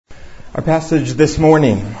Our passage this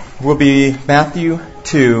morning will be Matthew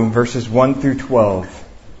 2, verses 1 through 12.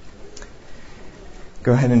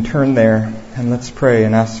 Go ahead and turn there, and let's pray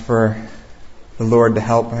and ask for the Lord to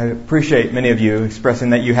help. I appreciate many of you expressing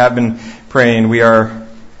that you have been praying. We are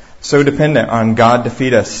so dependent on God to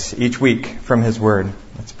feed us each week from His Word.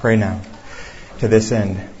 Let's pray now to this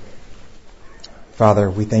end. Father,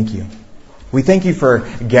 we thank you. We thank you for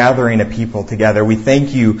gathering a people together. We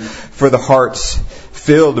thank you for the hearts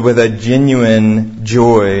filled with a genuine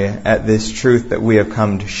joy at this truth that we have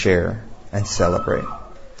come to share and celebrate.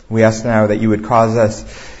 We ask now that you would cause us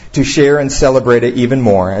to share and celebrate it even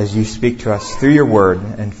more as you speak to us through your word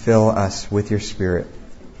and fill us with your Spirit.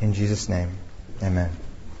 In Jesus' name, amen.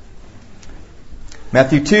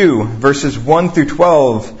 Matthew 2, verses 1 through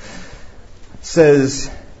 12 says,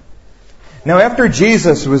 "Now after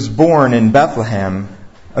Jesus was born in Bethlehem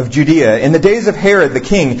of Judea, in the days of Herod the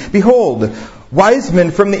king, behold, wise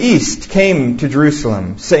men from the east came to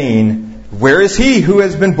Jerusalem, saying, 'Where is he who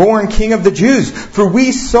has been born King of the Jews? For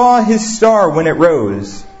we saw his star when it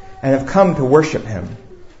rose, and have come to worship him.'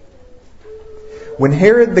 When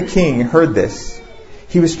Herod the king heard this,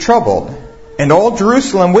 he was troubled, and all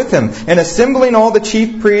Jerusalem with him. And assembling all the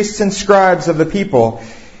chief priests and scribes of the people,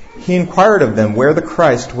 he inquired of them where the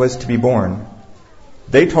Christ was to be born.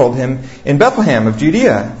 They told him, 'In Bethlehem of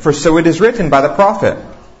Judea, for so it is written by the prophet,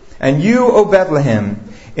 And you, O Bethlehem,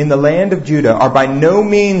 in the land of Judah, are by no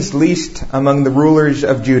means least among the rulers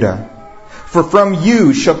of Judah. For from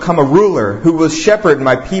you shall come a ruler who will shepherd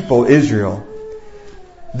my people Israel.'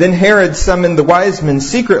 Then Herod summoned the wise men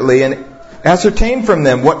secretly and ascertained from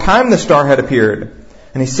them what time the star had appeared.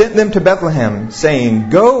 And he sent them to Bethlehem,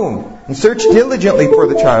 saying, 'Go and search diligently for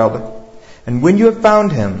the child. And when you have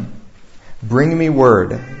found him, bring me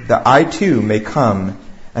word, that I too may come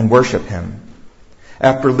and worship him.'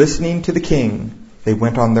 After listening to the king, they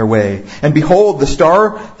went on their way. And behold, the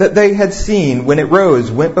star that they had seen when it rose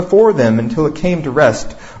went before them until it came to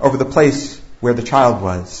rest over the place where the child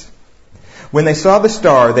was. When they saw the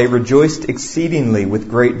star, they rejoiced exceedingly with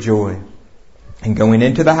great joy. And going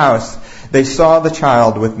into the house, they saw the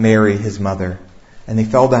child with Mary, his mother, and they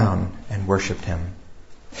fell down and worshipped him.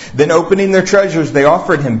 Then opening their treasures, they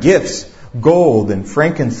offered him gifts, gold and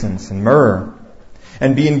frankincense and myrrh.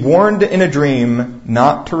 And being warned in a dream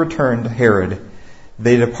not to return to Herod,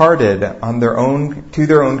 they departed on their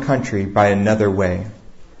own country by another way."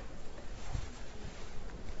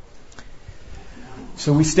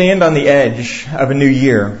 So we stand on the edge of a new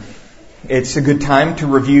year. It's a good time to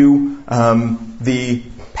review the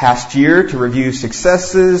past year, to review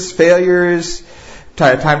successes, failures,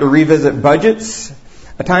 time to revisit budgets,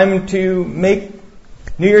 a time to make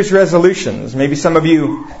New Year's resolutions. Maybe some of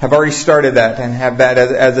you have already started that and have that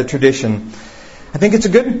as a tradition. I think it's a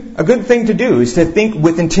good thing to do, is to think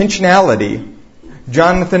with intentionality.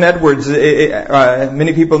 Jonathan Edwards,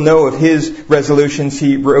 many people know of his resolutions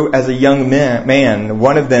he wrote as a young man.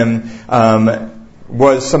 One of them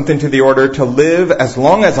was something to the order, to live as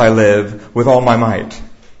long as I live with all my might.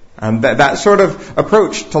 That sort of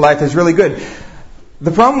approach to life is really good.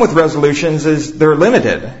 The problem with resolutions is they're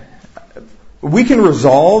limited. We can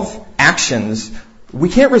resolve actions. We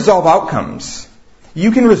can't resolve outcomes.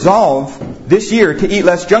 You can resolve this year to eat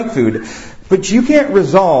less junk food, but you can't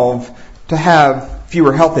resolve to have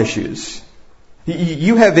fewer health issues.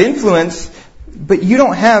 You have influence, but you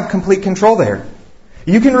don't have complete control there.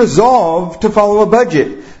 You can resolve to follow a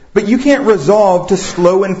budget, but you can't resolve to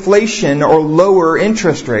slow inflation or lower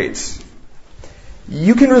interest rates.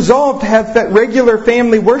 You can resolve to have regular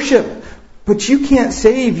family worship, but you can't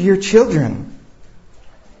save your children.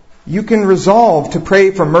 You can resolve to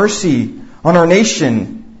pray for mercy on our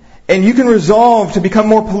nation, and you can resolve to become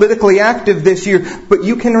more politically active this year, but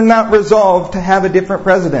you cannot resolve to have a different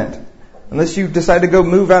president unless you decide to go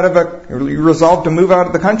or you resolve to move out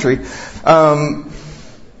of the country.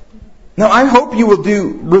 Now, I hope you will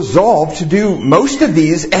resolve to do most of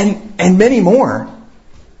these and many more.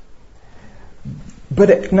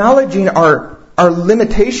 But acknowledging our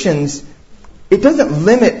limitations, it doesn't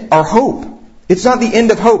limit our hope. It's not the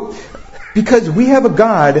end of hope. Because we have a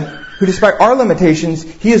God who, despite our limitations,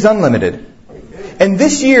 He is unlimited. And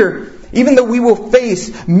this year, even though we will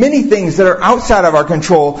face many things that are outside of our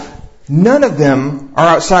control, none of them are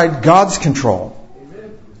outside God's control.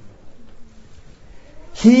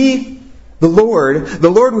 The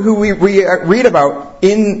Lord who we read about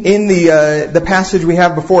in the passage we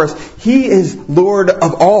have before us, He is Lord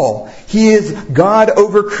of all. He is God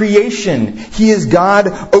over creation. He is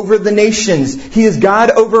God over the nations. He is God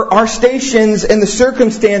over our stations and the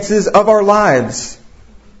circumstances of our lives.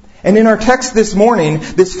 And in our text this morning,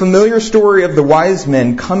 this familiar story of the wise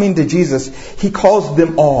men coming to Jesus, he calls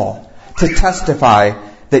them all to testify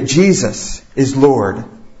that Jesus is Lord.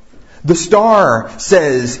 The star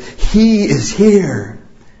says, He is here.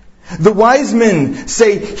 The wise men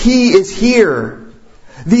say, He is here.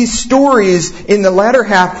 These stories in the latter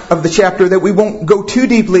half of the chapter that we won't go too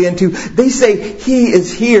deeply into, they say, He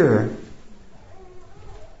is here.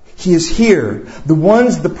 He is here. The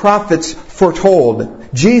ones the prophets foretold.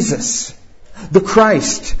 Jesus, the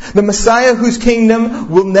Christ, the Messiah whose kingdom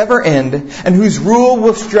will never end and whose rule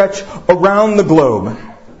will stretch around the globe.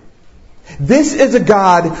 This is a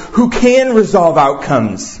God who can resolve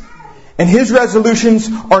outcomes, and His resolutions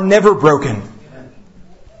are never broken.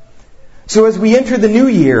 So as we enter the new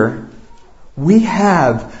year, we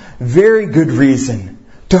have very good reason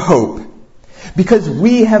to hope, because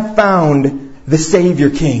we have found the Savior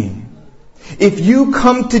King. If you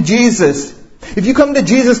come to Jesus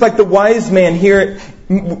like the wise men here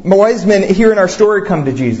in our story come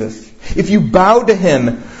to Jesus, if you bow to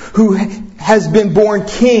Him who has been born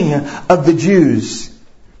King of the Jews,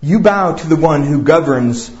 you bow to the one who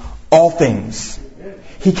governs all things.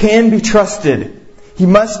 He can be trusted. He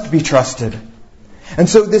must be trusted. And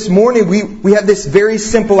so this morning we have this very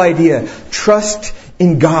simple idea. Trust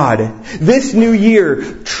in God. This new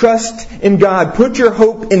year, trust in God. Put your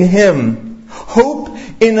hope in Him. Hope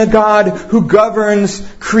in a God who governs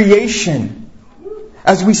creation,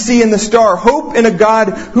 as we see in the star. Hope in a God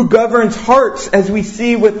who governs hearts, as we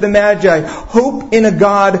see with the Magi. Hope in a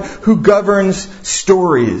God who governs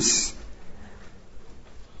stories.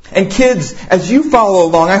 And kids, as you follow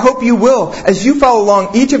along, I hope you will, as you follow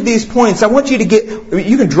along each of these points, I want you to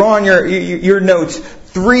you can draw on your notes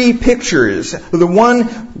 3 pictures. The one,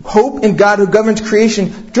 hope in God who governs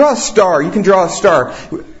creation. Draw a star. You can draw a star.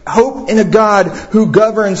 Hope in a God who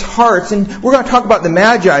governs hearts. And we're going to talk about the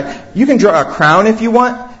Magi. You can draw a crown if you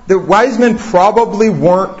want. The wise men probably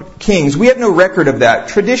weren't kings. We have no record of that.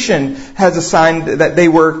 Tradition has assigned that they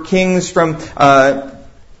were kings from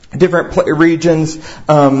different regions,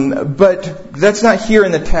 but that's not here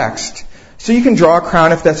in the text. So you can draw a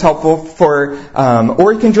crown if that's helpful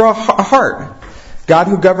or you can draw a heart. God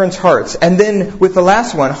who governs hearts. And then with the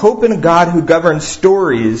last one, hope in a God who governs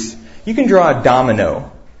stories. You can draw a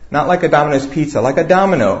domino. Not like a Domino's pizza, like a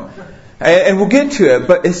domino. And we'll get to it,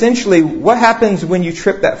 but essentially, what happens when you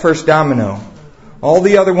trip that first domino? All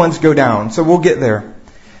the other ones go down, so we'll get there.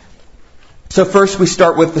 So first we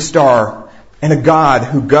start with the star and a God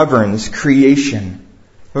who governs creation.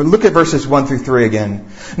 Look at verses 1 through 3 again.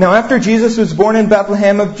 Now after Jesus was born in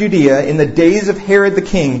Bethlehem of Judea, in the days of Herod the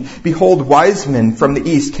king, behold, wise men from the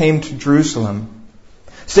east came to Jerusalem,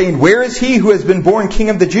 saying, Where is he who has been born King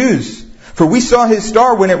of the Jews? For we saw his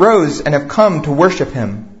star when it rose and have come to worship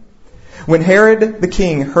him. When Herod the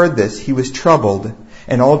king heard this, he was troubled,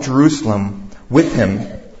 and all Jerusalem with him.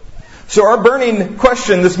 So our burning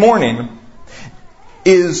question this morning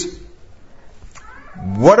is,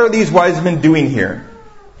 what are these wise men doing here?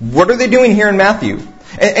 What are they doing here in Matthew?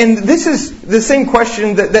 And this is the same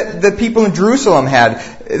question that the people in Jerusalem had.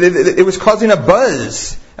 It was causing a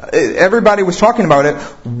buzz. Everybody was talking about it.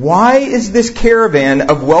 Why is this caravan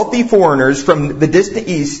of wealthy foreigners from the distant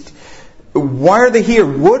east, why are they here?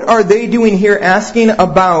 What are they doing here asking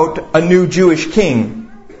about a new Jewish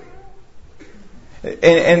king?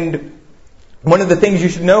 And one of the things you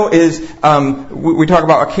should know is, we talk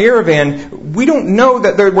about a caravan. We don't know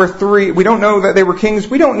that there were 3. We don't know that they were kings.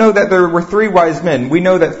 We don't know that there were 3 wise men. We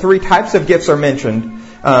know that 3 types of gifts are mentioned.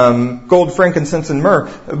 Gold, frankincense, and myrrh.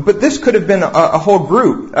 But this could have been a whole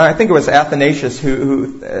group. I think it was Athanasius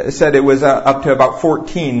who said it was up to about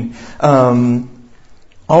 14.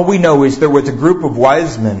 All we know is there was a group of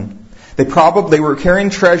wise men. They were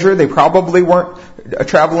carrying treasure. They probably weren't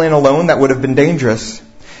traveling alone. That would have been dangerous.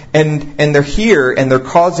 And they're here and they're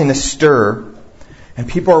causing a stir. And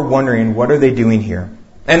people are wondering, what are they doing here?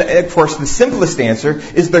 And of course, the simplest answer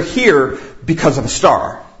is they're here because of a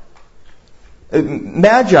star.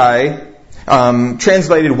 Magi,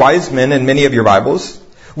 translated wise men in many of your Bibles,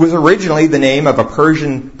 was originally the name of a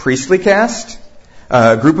Persian priestly caste,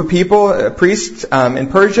 a group of people, priests in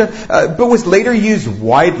Persia, but was later used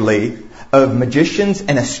widely of magicians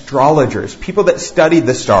and astrologers, people that studied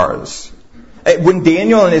the stars. When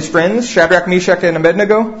Daniel and his friends, Shadrach, Meshach, and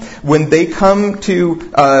Abednego, when they come to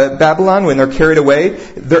Babylon, when they're carried away,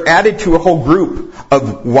 they're added to a whole group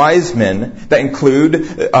of wise men that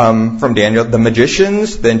include, from Daniel, the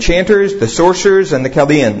magicians, the enchanters, the sorcerers, and the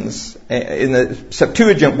Chaldeans. In the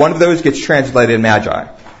Septuagint, one of those gets translated Magi,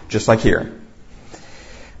 just like here.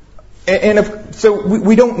 So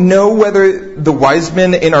we don't know whether the wise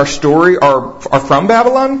men in our story are from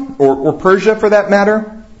Babylon or Persia for that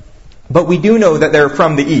matter, but we do know that they're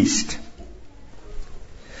from the east.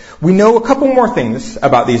 We know a couple more things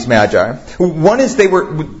about these Magi. One is they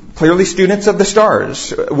were clearly students of the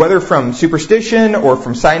stars. Whether from superstition or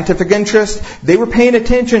from scientific interest, they were paying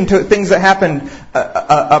attention to things that happened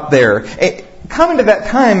up there. Common to that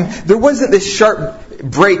time, there wasn't this sharp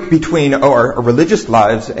break between our religious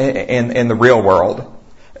lives and the real world.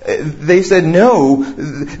 They said, no,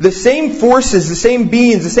 the same forces, the same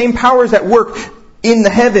beings, the same powers at work in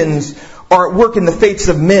the heavens are at work in the fates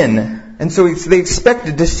of men. And so they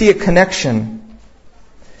expected to see a connection.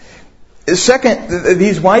 Second,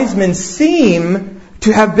 these wise men seem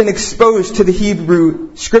to have been exposed to the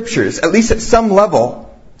Hebrew Scriptures, at least at some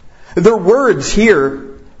level. Their words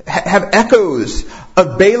here have echoes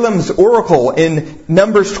of Balaam's oracle in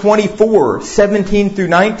Numbers 24, 17 through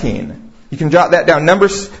 19. You can jot that down.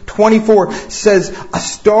 Numbers 24 says, "A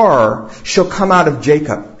star shall come out of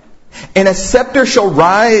Jacob, and a scepter shall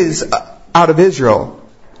rise out of Israel.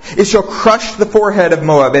 It shall crush the forehead of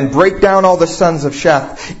Moab and break down all the sons of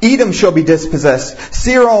Sheth. Edom shall be dispossessed,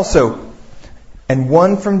 Seir also, and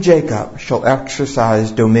one from Jacob shall exercise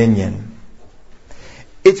dominion."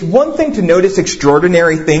 It's one thing to notice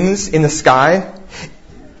extraordinary things in the sky.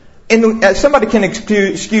 And somebody can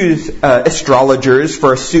excuse astrologers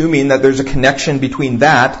for assuming that there's a connection between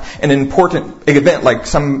that and an important event like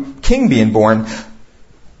some king being born.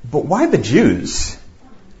 But why the Jews?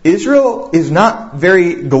 Israel is not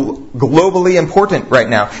very globally important right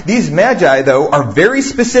now. These Magi, though, are very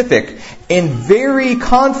specific and very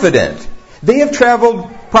confident. They have traveled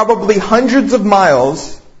probably hundreds of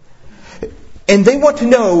miles, and they want to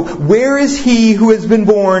know, where is he who has been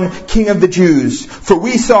born King of the Jews? For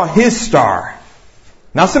we saw his star,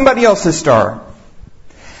 not somebody else's star.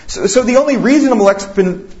 So the only reasonable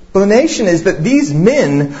explanation is that these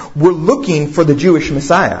men were looking for the Jewish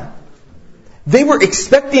Messiah. They were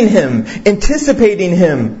expecting him, anticipating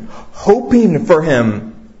him, hoping for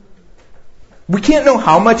him. We can't know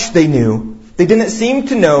how much they knew. They didn't seem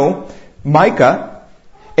to know Micah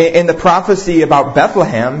and the prophecy about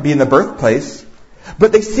Bethlehem being the birthplace,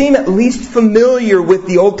 but they seem at least familiar with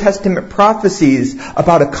the Old Testament prophecies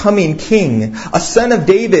about a coming king, a son of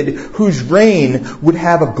David whose reign would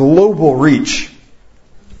have a global reach.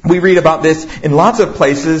 We read about this in lots of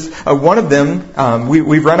places. One of them,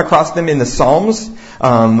 we've run across them in the Psalms.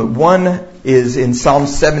 One is in Psalm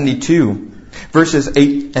 72, verses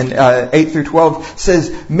 8 through 12, says,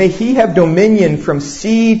 "May he have dominion from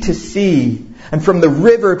sea to sea, and from the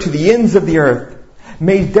river to the ends of the earth.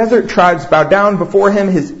 May desert tribes bow down before him,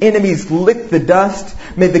 his enemies lick the dust.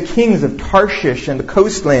 May the kings of Tarshish and the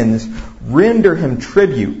coastlands render him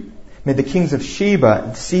tribute. May the kings of Sheba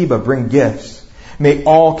and Seba bring gifts. May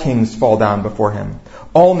all kings fall down before him.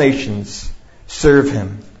 All nations serve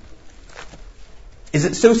him." Is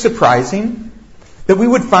it so surprising that we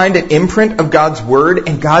would find an imprint of God's Word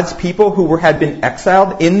in God's people who had been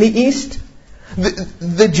exiled in the East?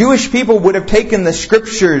 The Jewish people would have taken the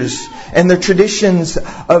Scriptures and the traditions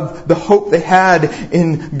of the hope they had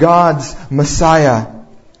in God's Messiah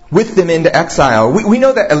with them into exile. We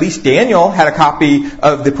know that at least Daniel had a copy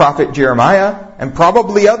of the prophet Jeremiah and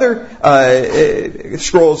probably other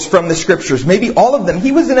scrolls from the Scriptures. Maybe all of them.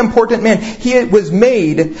 He was an important man. He was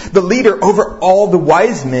made the leader over all the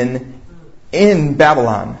wise men in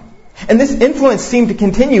Babylon. And this influence seemed to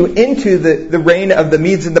continue into the reign of the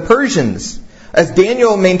Medes and the Persians, as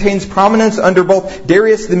Daniel maintains prominence under both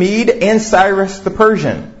Darius the Mede and Cyrus the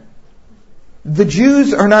Persian. The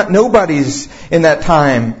Jews are not nobodies in that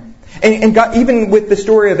time. And God, even with the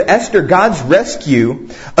story of Esther, God's rescue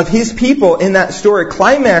of His people in that story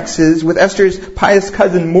climaxes with Esther's pious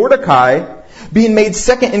cousin Mordecai being made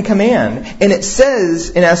second in command. And it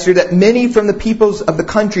says in Esther that many from the peoples of the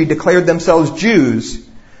country declared themselves Jews,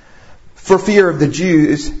 for fear of the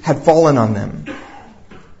Jews had fallen on them.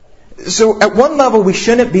 So at one level, we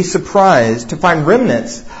shouldn't be surprised to find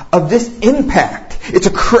remnants of this impact. It's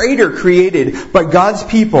a crater created by God's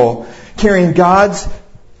people carrying God's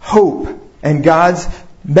hope and God's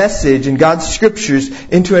message and God's Scriptures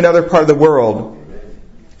into another part of the world.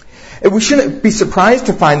 And we shouldn't be surprised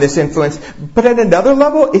to find this influence, but at another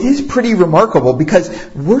level, it is pretty remarkable because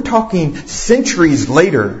we're talking centuries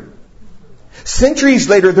later. Centuries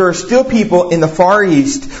later, there are still people in the Far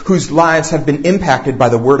East whose lives have been impacted by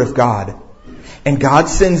the Word of God. And God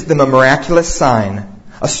sends them a miraculous sign,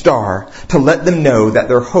 a star, to let them know that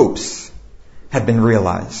their hopes have been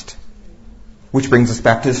realized. Which brings us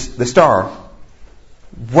back to the star.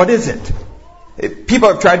 What is it? People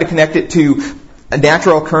have tried to connect it to a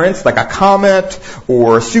natural occurrence like a comet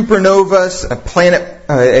or a supernova,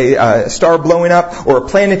 a star blowing up, or a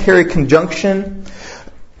planetary conjunction.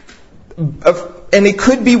 And it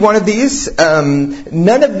could be one of these.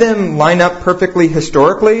 None of them line up perfectly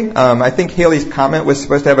historically. I think Halley's Comet was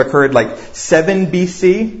supposed to have occurred like 7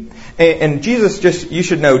 BC. And Jesus, you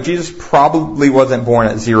should know, Jesus probably wasn't born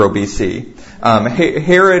at 0 BC.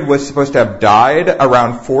 Herod was supposed to have died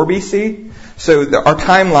around 4 BC. So our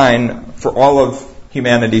timeline for all of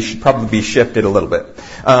humanity should probably be shifted a little bit.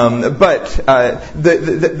 But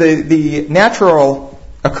the natural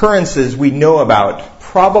occurrences we know about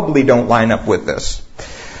probably don't line up with this.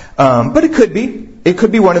 But it could be. It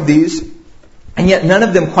could be one of these. And yet none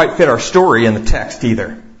of them quite fit our story in the text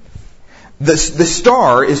either. The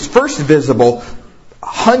star is first visible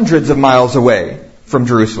hundreds of miles away from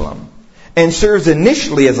Jerusalem and serves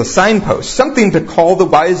initially as a signpost, something to call the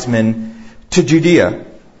wise men to Judea.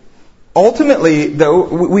 Ultimately, though,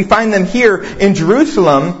 we find them here in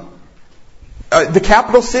Jerusalem, the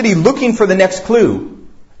capital city, looking for the next clue,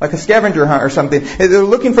 like a scavenger hunt or something. They're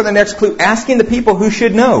looking for the next clue, asking the people who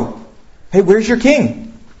should know, hey, where's your king?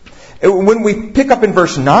 When we pick up in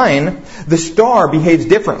verse 9, the star behaves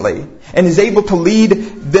differently and is able to lead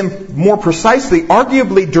them more precisely,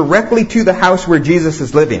 arguably directly to the house where Jesus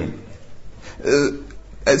is living.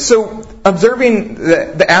 So, observing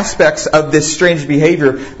the aspects of this strange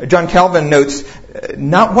behavior, John Calvin notes,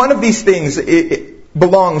 not one of these things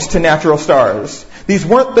belongs to natural stars. These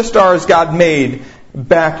weren't the stars God made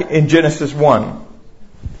back in Genesis 1.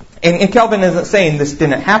 And Calvin isn't saying this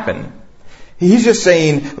didn't happen. He's just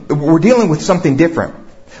saying we're dealing with something different.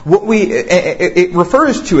 It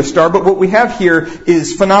refers to a star, but what we have here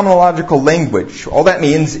is phenomenological language. All that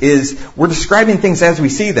means is we're describing things as we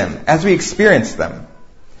see them, as we experience them.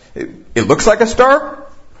 It looks like a star.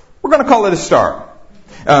 We're going to call it a star.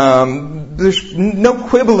 There's no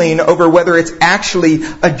quibbling over whether it's actually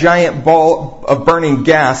a giant ball of burning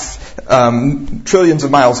gas trillions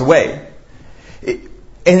of miles away.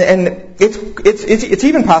 And it's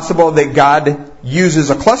even possible that God uses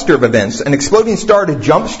a cluster of events, an exploding star to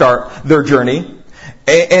jumpstart their journey,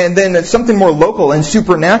 and then it's something more local and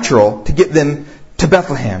supernatural to get them to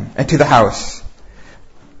Bethlehem and to the house.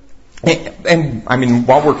 And I mean,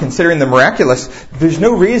 while we're considering the miraculous, there's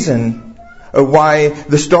no reason why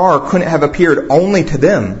the star couldn't have appeared only to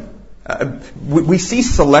them. We see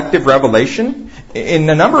selective revelation in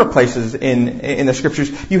a number of places in the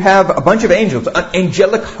Scriptures. You have a bunch of angels, an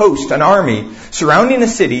angelic host, an army, surrounding a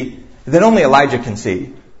city that only Elijah can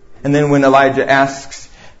see. And then when Elijah asks,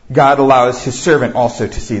 God allows his servant also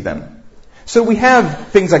to see them. So we have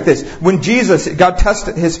things like this. When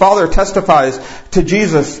his Father testifies to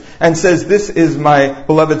Jesus and says, "This is my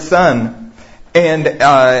beloved Son," and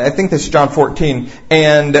I think this is John 14,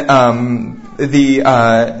 and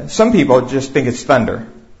some people just think it's thunder.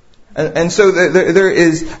 And so there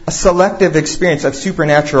is a selective experience of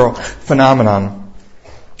supernatural phenomenon.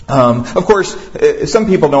 Of course, some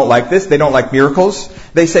people don't like this. They don't like miracles.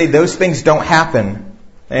 They say those things don't happen.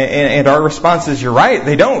 And our response is, you're right,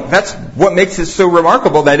 they don't. That's what makes it so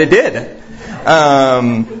remarkable that it did.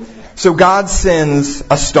 So God sends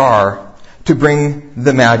a star to bring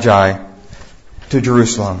the Magi to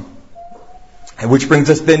Jerusalem. Which brings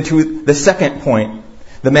us then to the second point,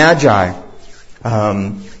 the Magi.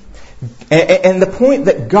 And the point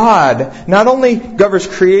that God not only governs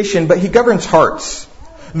creation, but He governs hearts.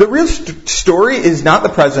 The real story is not the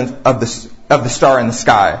presence of the star in the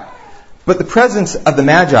sky, but the presence of the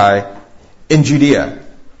Magi in Judea.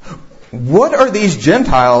 What are these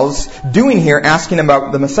Gentiles doing here asking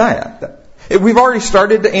about the Messiah? We've already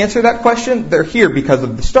started to answer that question. They're here because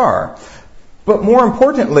of the star. But more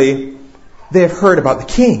importantly, they have heard about the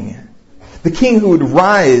king who would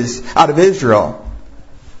rise out of Israel.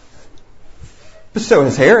 But so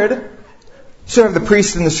has Herod. So have the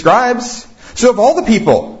priests and the scribes. So have all the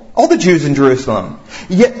people, all the Jews in Jerusalem.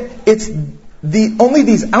 Yet it's only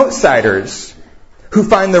these outsiders who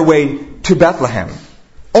find their way to Bethlehem.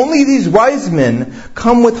 Only these wise men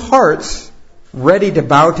come with hearts ready to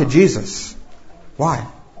bow to Jesus. Why?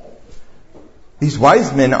 These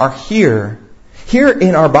wise men are here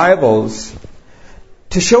in our Bibles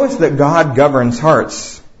to show us that God governs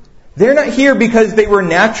hearts. They're not here because they were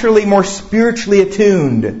naturally more spiritually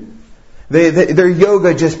attuned. Their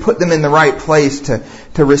yoga just put them in the right place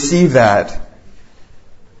to receive that.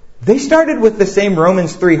 They started with the same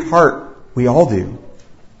Romans 3 heart we all do.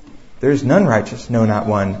 There's none righteous, no, not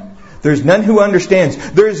one. There's none who understands.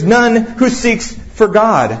 There's none who seeks for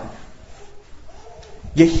God.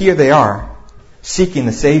 Yet here they are, seeking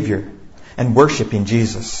the Savior and worshiping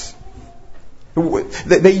Jesus.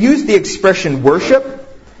 They use the expression worship.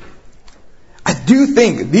 I do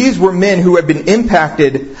think these were men who had been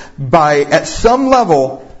impacted by, at some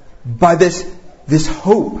level, by this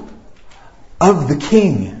hope of the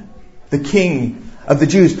King of the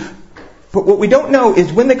Jews. But what we don't know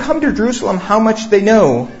is when they come to Jerusalem, how much they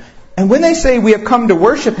know. And when they say we have come to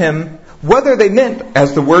worship Him, whether they meant,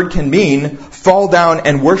 as the word can mean, fall down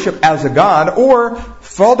and worship as a god, or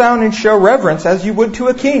fall down and show reverence as you would to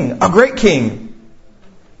a king, a great king.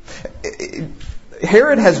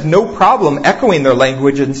 Herod has no problem echoing their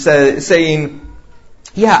language and saying,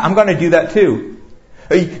 yeah, I'm going to do that too.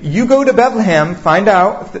 You go to Bethlehem, find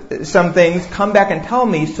out some things, come back and tell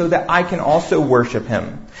me so that I can also worship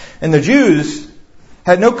Him. And the Jews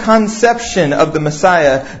had no conception of the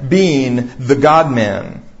Messiah being the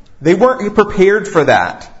God-man. They weren't prepared for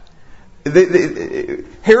that.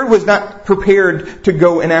 Herod was not prepared to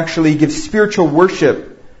go and actually give spiritual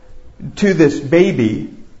worship to this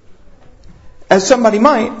baby, as somebody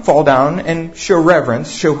might fall down and show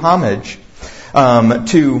reverence, show homage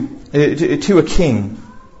to a king.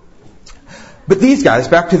 But these guys,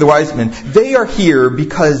 back to the wise men, they are here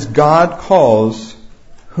because God calls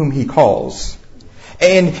whom He calls.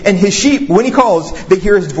 And His sheep, when He calls, they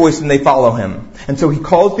hear His voice and they follow Him. And so He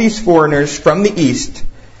calls these foreigners from the east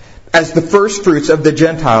as the first fruits of the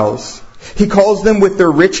Gentiles. He calls them with their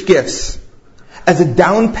rich gifts as a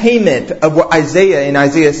down payment of what Isaiah in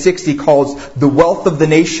Isaiah 60 calls the wealth of the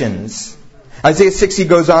nations. Isaiah 60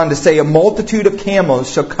 goes on to say, a multitude of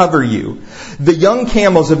camels shall cover you. The young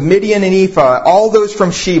camels of Midian and Ephah, all those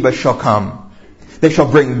from Sheba shall come. They shall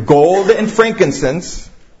bring gold and frankincense.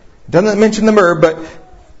 Doesn't mention the myrrh, but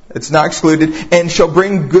it's not excluded. And shall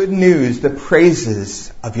bring good news, the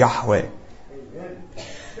praises of Yahweh.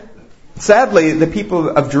 Sadly, the people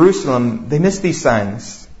of Jerusalem, they missed these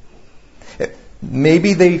signs.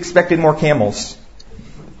 Maybe they expected more camels.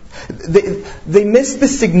 They missed the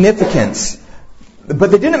significance,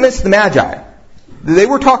 but they didn't miss the Magi. They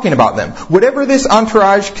were talking about them. Whatever this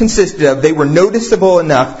entourage consisted of, they were noticeable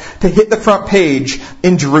enough to hit the front page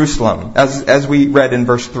in Jerusalem, as we read in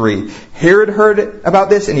verse 3. Herod heard about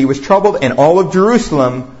this and he was troubled, and all of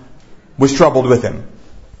Jerusalem was troubled with him.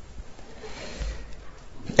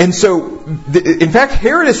 And so, in fact,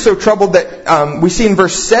 Herod is so troubled that we see in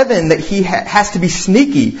verse 7 that he has to be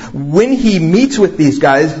sneaky when he meets with these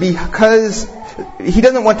guys because he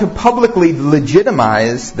doesn't want to publicly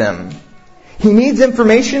legitimize them. He needs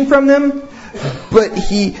information from them, but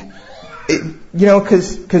because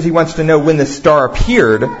he wants to know when the star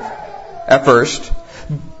appeared at first.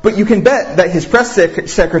 But you can bet that his press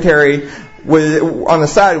secretary on the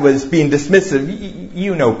side was being dismissive.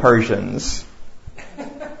 You know Persians.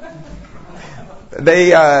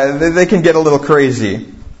 They can get a little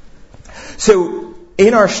crazy. So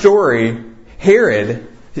in our story, Herod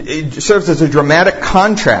serves as a dramatic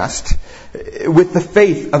contrast with the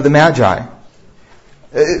faith of the Magi.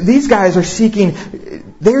 These guys are seeking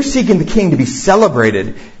the king to be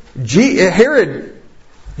celebrated. Herod,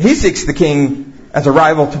 he seeks the king as a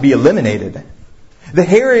rival to be eliminated.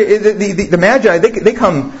 The Magi, they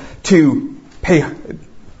come to pay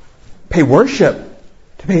worship,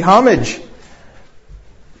 to pay homage.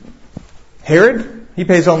 Herod, he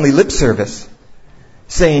pays only lip service,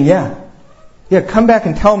 saying, yeah, come back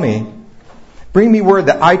and tell me. Bring me word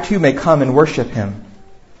that I too may come and worship Him.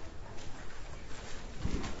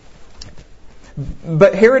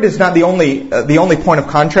 But Herod is not the only point of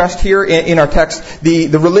contrast here in our text. The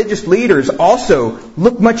religious leaders also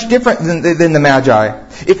look much different than the Magi.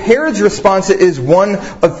 If Herod's response is one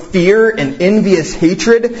of fear and envious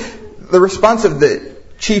hatred, the response of the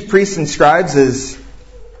chief priests and scribes is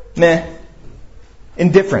meh.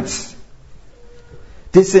 Indifference.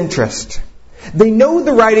 Disinterest. They know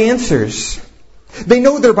the right answers. They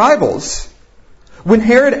know their Bibles. When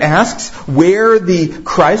Herod asks where the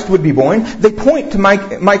Christ would be born, they point to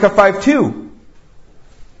Micah 5:2.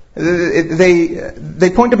 They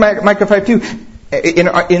point to Micah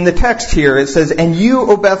 5:2. In the text here it says, "And you,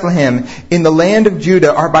 O Bethlehem, in the land of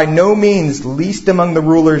Judah, are by no means least among the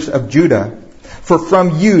rulers of Judah. For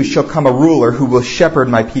from you shall come a ruler who will shepherd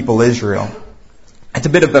my people Israel." It's a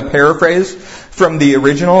bit of a paraphrase from the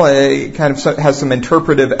original. It kind of has some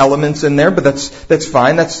interpretive elements in there, but that's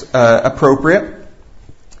fine. That's appropriate.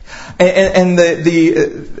 And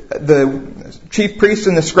the chief priests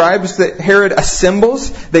and the scribes that Herod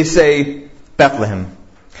assembles, they say Bethlehem.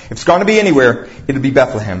 If it's going to be anywhere, it'll be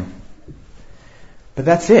Bethlehem. But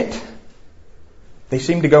that's it. They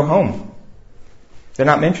seem to go home. They're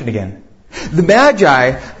not mentioned again. The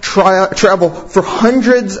Magi travel for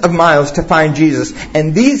hundreds of miles to find Jesus,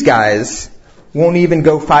 and these guys won't even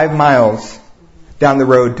go 5 miles down the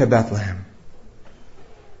road to Bethlehem.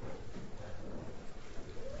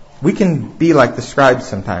 We can be like the scribes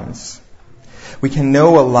sometimes. We can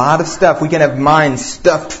know a lot of stuff. We can have minds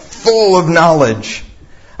stuffed full of knowledge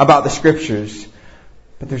about the Scriptures,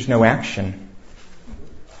 but there's no action.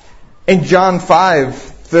 In John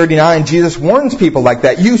 5:39, Jesus warns people like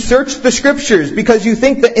that. You search the Scriptures because you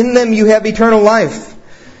think that in them you have eternal life.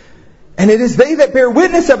 And it is they that bear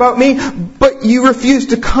witness about me, but you refuse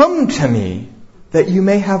to come to me that you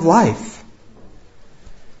may have life.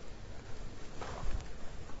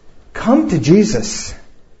 Come to Jesus.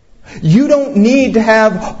 You don't need to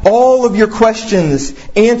have all of your questions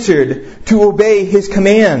answered to obey His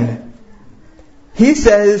command. He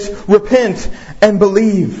says, repent and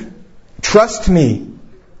believe. Trust me.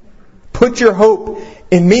 Put your hope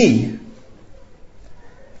in me.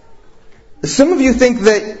 Some of you think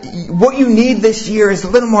that what you need this year is a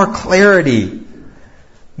little more clarity,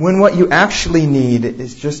 when what you actually need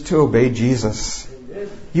is just to obey Jesus.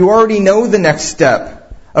 You already know the next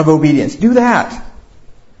step of obedience. Do that.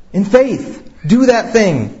 In faith. Do that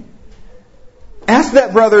thing. Ask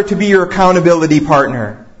that brother to be your accountability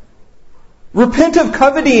partner. Repent of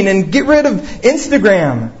coveting and get rid of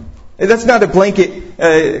Instagram. That's not a blanket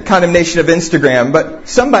condemnation of Instagram, but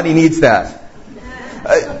somebody needs that.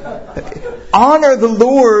 Honor the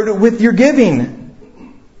Lord with your giving.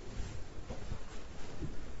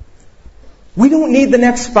 We don't need the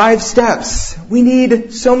next 5 steps. We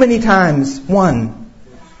need so many times one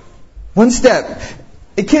step.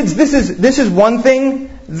 Kids, this is one thing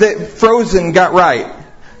that Frozen got right.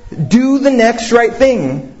 Do the next right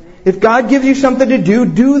thing. If God gives you something to do,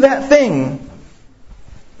 do that thing.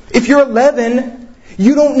 If you're 11,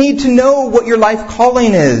 you don't need to know what your life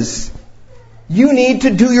calling is. You need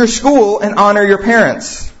to do your school and honor your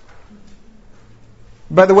parents.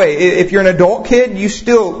 By the way, if you're an adult kid, you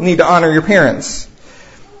still need to honor your parents.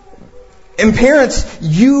 And parents,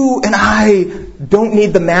 you and I don't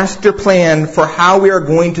need the master plan for how we are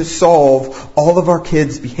going to solve all of our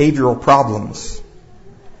kids' behavioral problems.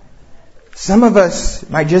 Some of us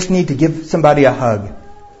might just need to give somebody a hug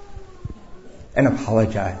and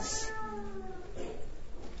apologize.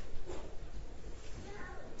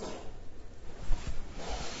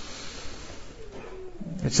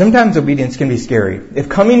 Sometimes obedience can be scary. If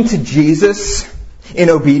coming to Jesus in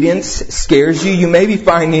obedience scares you, you may be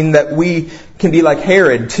finding that we can be like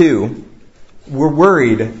Herod too. We're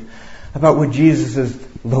worried about what Jesus'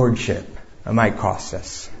 lordship might cost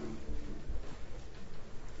us.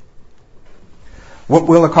 What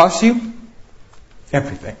will it cost you?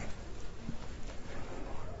 Everything.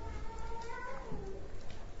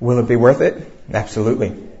 Will it be worth it? Absolutely.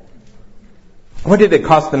 What did it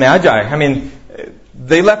cost the Magi? I mean,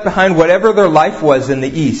 they left behind whatever their life was in the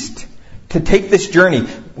East to take this journey.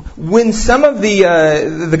 When some of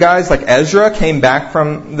the guys like Ezra came back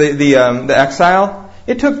from the exile,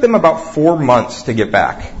 it took them about 4 months to get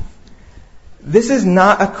back. This is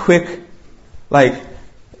not a quick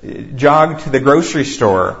jog to the grocery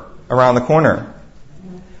store around the corner.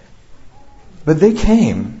 But they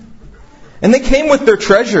came. And they came with their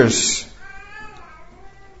treasures.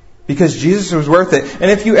 Because Jesus was worth it. And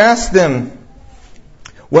if you ask them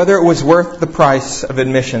whether it was worth the price of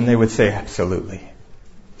admission, they would say absolutely.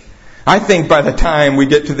 I think by the time we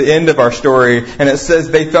get to the end of our story and it says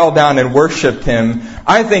they fell down and worshipped Him,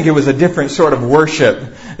 I think it was a different sort of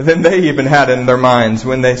worship than they even had in their minds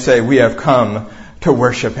when they say, we have come to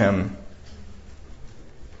worship Him.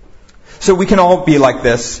 So we can all be like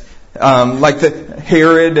this, like the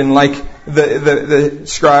Herod and like the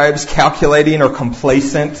scribes, calculating or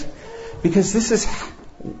complacent, because this is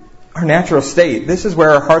our natural state. This is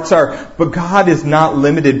where our hearts are. But God is not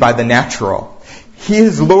limited by the natural. He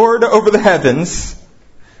is Lord over the heavens,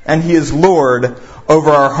 and He is Lord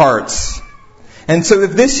over our hearts. And so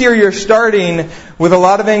if this year you're starting with a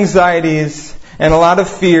lot of anxieties and a lot of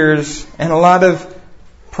fears and a lot of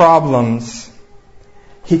problems,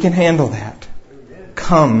 He can handle that.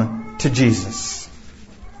 Come to Jesus.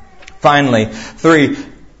 Finally, 3,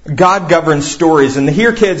 God governs stories. And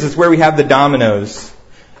here, kids, is where we have the dominoes.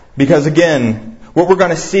 Because again, what we're going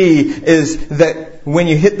to see is that when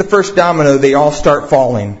you hit the first domino, they all start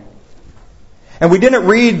falling. And we didn't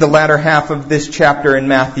read the latter half of this chapter in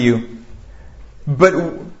Matthew. But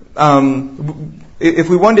if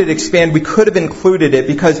we wanted to expand, we could have included it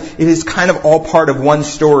because it is kind of all part of one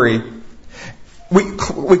story.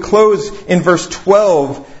 We close in verse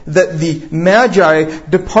 12 that the Magi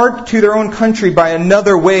depart to their own country by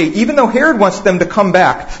another way, even though Herod wants them to come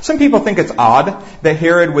back. Some people think it's odd that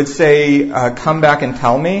Herod would say, come back and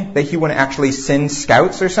tell me, that he wouldn't actually send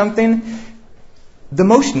scouts or something. the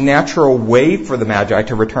most natural way for the Magi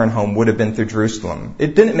to return home would have been through Jerusalem.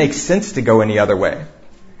 It didn't make sense to go any other way.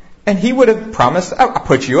 And he would have promised, I'll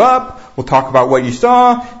put you up, we'll talk about what you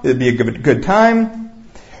saw, it'll be a good time.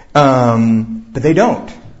 But they don't,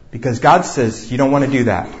 because God says you don't want to do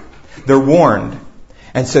that. They're warned,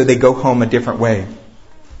 and so they go home a different way.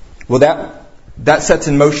 Well, that sets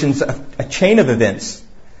in motion a chain of events.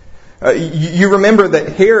 You remember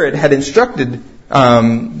that Herod had instructed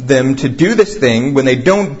them to do this thing. When they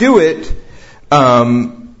don't do it,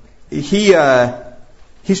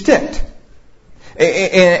 he's ticked.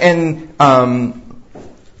 And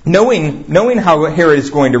knowing how Herod is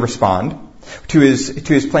going to respond to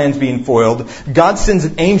his plans being foiled, God sends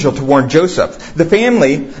an angel to warn Joseph. The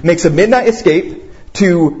family makes a midnight escape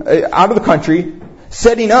out of the country,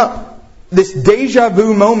 setting up this deja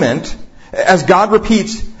vu moment as God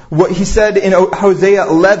repeats what he said in Hosea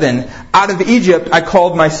 11, "Out of Egypt I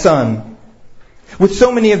called my son." With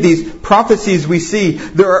so many of these prophecies we see,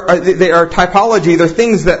 they are typology. They're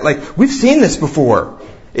things that, we've seen this before.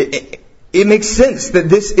 It makes sense that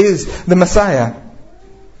this is the Messiah.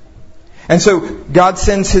 And so God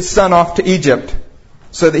sends his son off to Egypt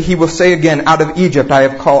so that he will say again, "Out of Egypt I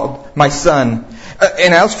have called my son."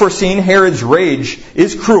 And as foreseen, Herod's rage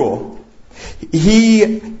is cruel.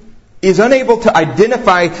 He is unable to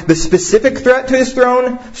identify the specific threat to his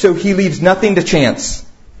throne, so he leaves nothing to chance.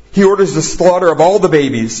 He orders the slaughter of all the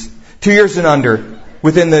babies, 2 years and under,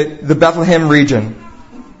 within the Bethlehem region.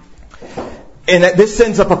 And this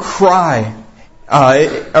sends up a cry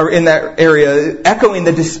in that area, echoing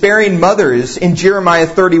the despairing mothers in Jeremiah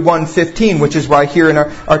 31:15, which is why here in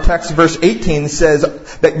our text, verse 18 says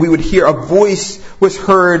that we would hear a voice was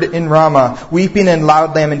heard in Ramah, weeping and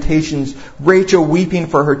loud lamentations, Rachel weeping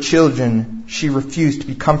for her children. She refused to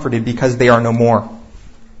be comforted because they are no more.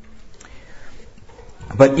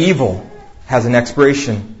 But evil has an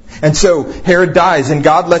expiration. And so Herod dies, and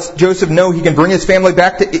God lets Joseph know he can bring his family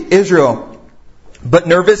back to Israel. But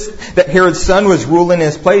nervous that Herod's son was ruling in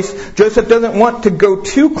his place, Joseph doesn't want to go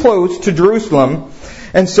too close to Jerusalem.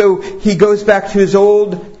 And so he goes back to his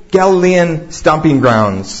old Galilean stomping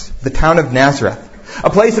grounds, the town of Nazareth. A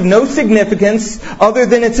place of no significance other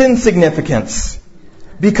than its insignificance.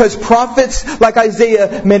 Because prophets like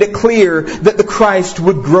Isaiah made it clear that the Christ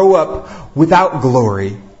would grow up without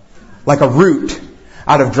glory, like a root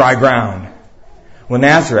out of dry ground. Well,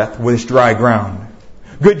 Nazareth was dry ground.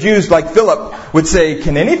 Good Jews like Philip would say,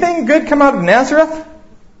 "Can anything good come out of Nazareth?"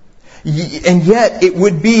 And yet it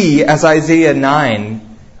would be as Isaiah 9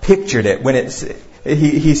 pictured it when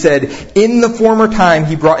he said, "In the former time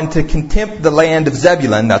he brought into contempt the land of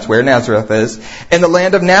Zebulun," that's where Nazareth is, "and the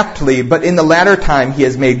land of Naphtali, but in the latter time he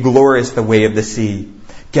has made glorious the way of the sea,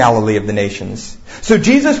 Galilee of the nations." So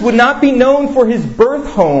Jesus would not be known for his birth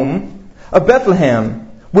home of Bethlehem,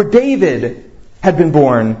 where David had been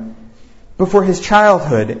born. Before his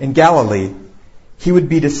childhood in Galilee, he would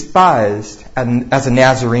be despised as a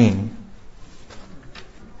Nazarene.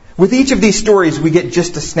 With each of these stories, we get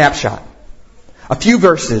just a snapshot, a few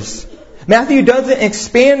verses. Matthew doesn't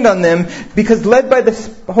expand on them because, led by the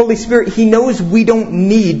Holy Spirit, he knows we don't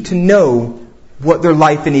need to know what their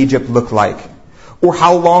life in Egypt looked like, or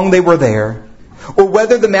how long they were there, or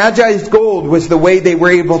whether the Magi's gold was the way they were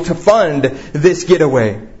able to fund this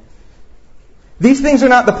getaway. These things are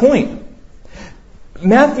not the point.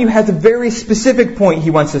 Matthew has a very specific point he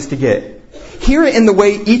wants us to get. Hear it in the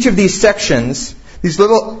way each of these sections, these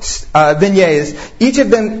little vignettes, each of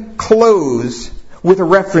them close with a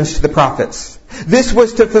reference to the prophets. This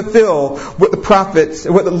was to fulfill what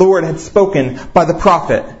the Lord had spoken by the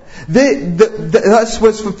prophet. Thus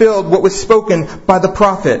was fulfilled what was spoken by the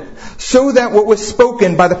prophet, so that what was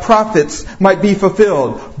spoken by the prophets might be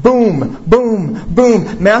fulfilled. Boom, boom,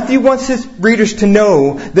 boom. Matthew wants his readers to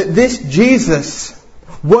know that this Jesus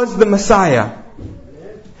was the Messiah.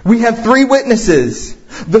 We have 3 witnesses.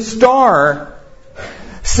 The star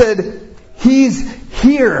said, "He's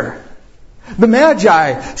here." The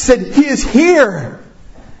Magi said, "He is here."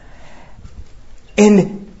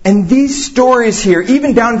 And these stories here,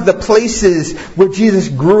 even down to the places where Jesus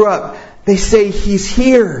grew up, they say He's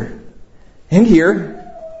here. And here.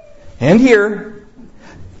 And here.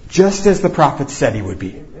 Just as the prophets said He would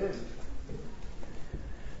be.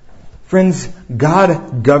 Friends,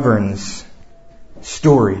 God governs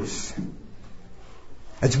stories.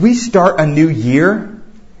 As we start a new year,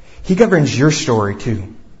 He governs your story too.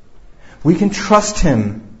 We can trust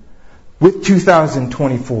Him with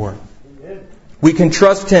 2024. We can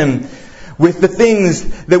trust Him with the things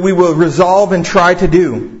that we will resolve and try to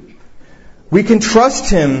do. We can trust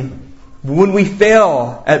Him when we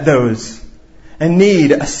fail at those and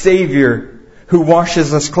need a Savior who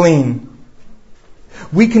washes us clean.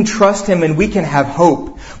 We can trust Him and we can have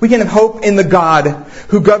hope. We can have hope in the God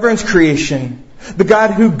who governs creation, the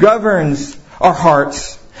God who governs our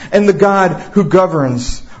hearts, and the God who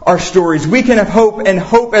governs our stories. We can have hope, and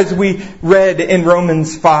hope, as we read in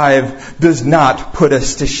Romans 5, does not put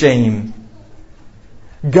us to shame.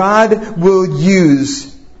 God will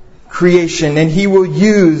use creation, and He will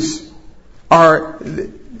use our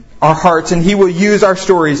hearts, and He will use our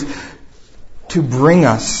stories to bring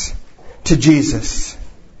us to Jesus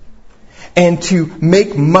and to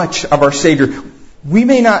make much of our Savior. We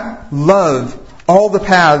may not love all the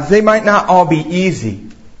paths. They might not all be easy.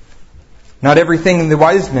 Not everything the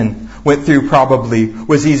wise men went through probably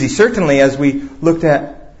was easy. Certainly, as we looked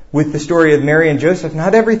at with the story of Mary and Joseph,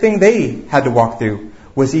 not everything they had to walk through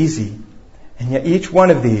was easy. And yet each one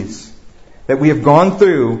of these that we have gone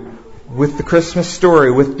through with the Christmas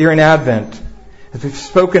story, during Advent, as we've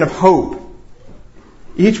spoken of hope,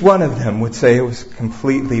 each one of them would say it was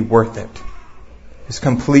completely worth it. It's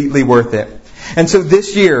completely worth it. And so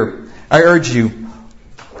this year, I urge you,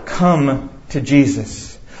 come to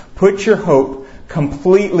Jesus. Put your hope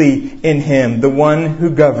completely in Him, the one who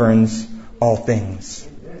governs all things.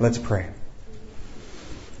 Let's pray.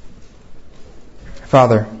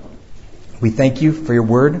 Father, we thank You for Your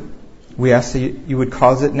word. We ask that You would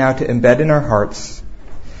cause it now to embed in our hearts,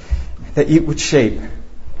 that it would shape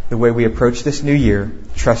the way we approach this new year,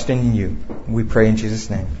 trusting in You. We pray in Jesus'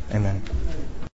 name. Amen.